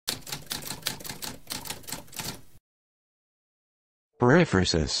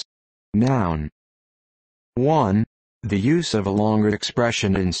Periphrasis. Noun. 1. The use of a longer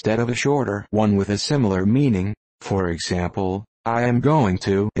expression instead of a shorter one with a similar meaning, for example, I am going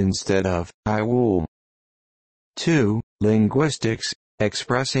to instead of I will. 2. Linguistics,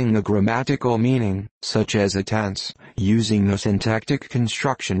 expressing a grammatical meaning, such as a tense, using a syntactic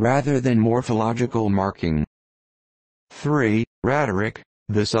construction rather than morphological marking. 3. Rhetoric,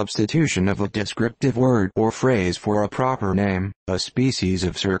 the substitution of a descriptive word or phrase for a proper name, a species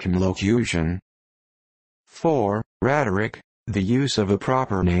of circumlocution. 4. Rhetoric, the use of a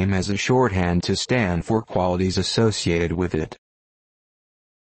proper name as a shorthand to stand for qualities associated with it.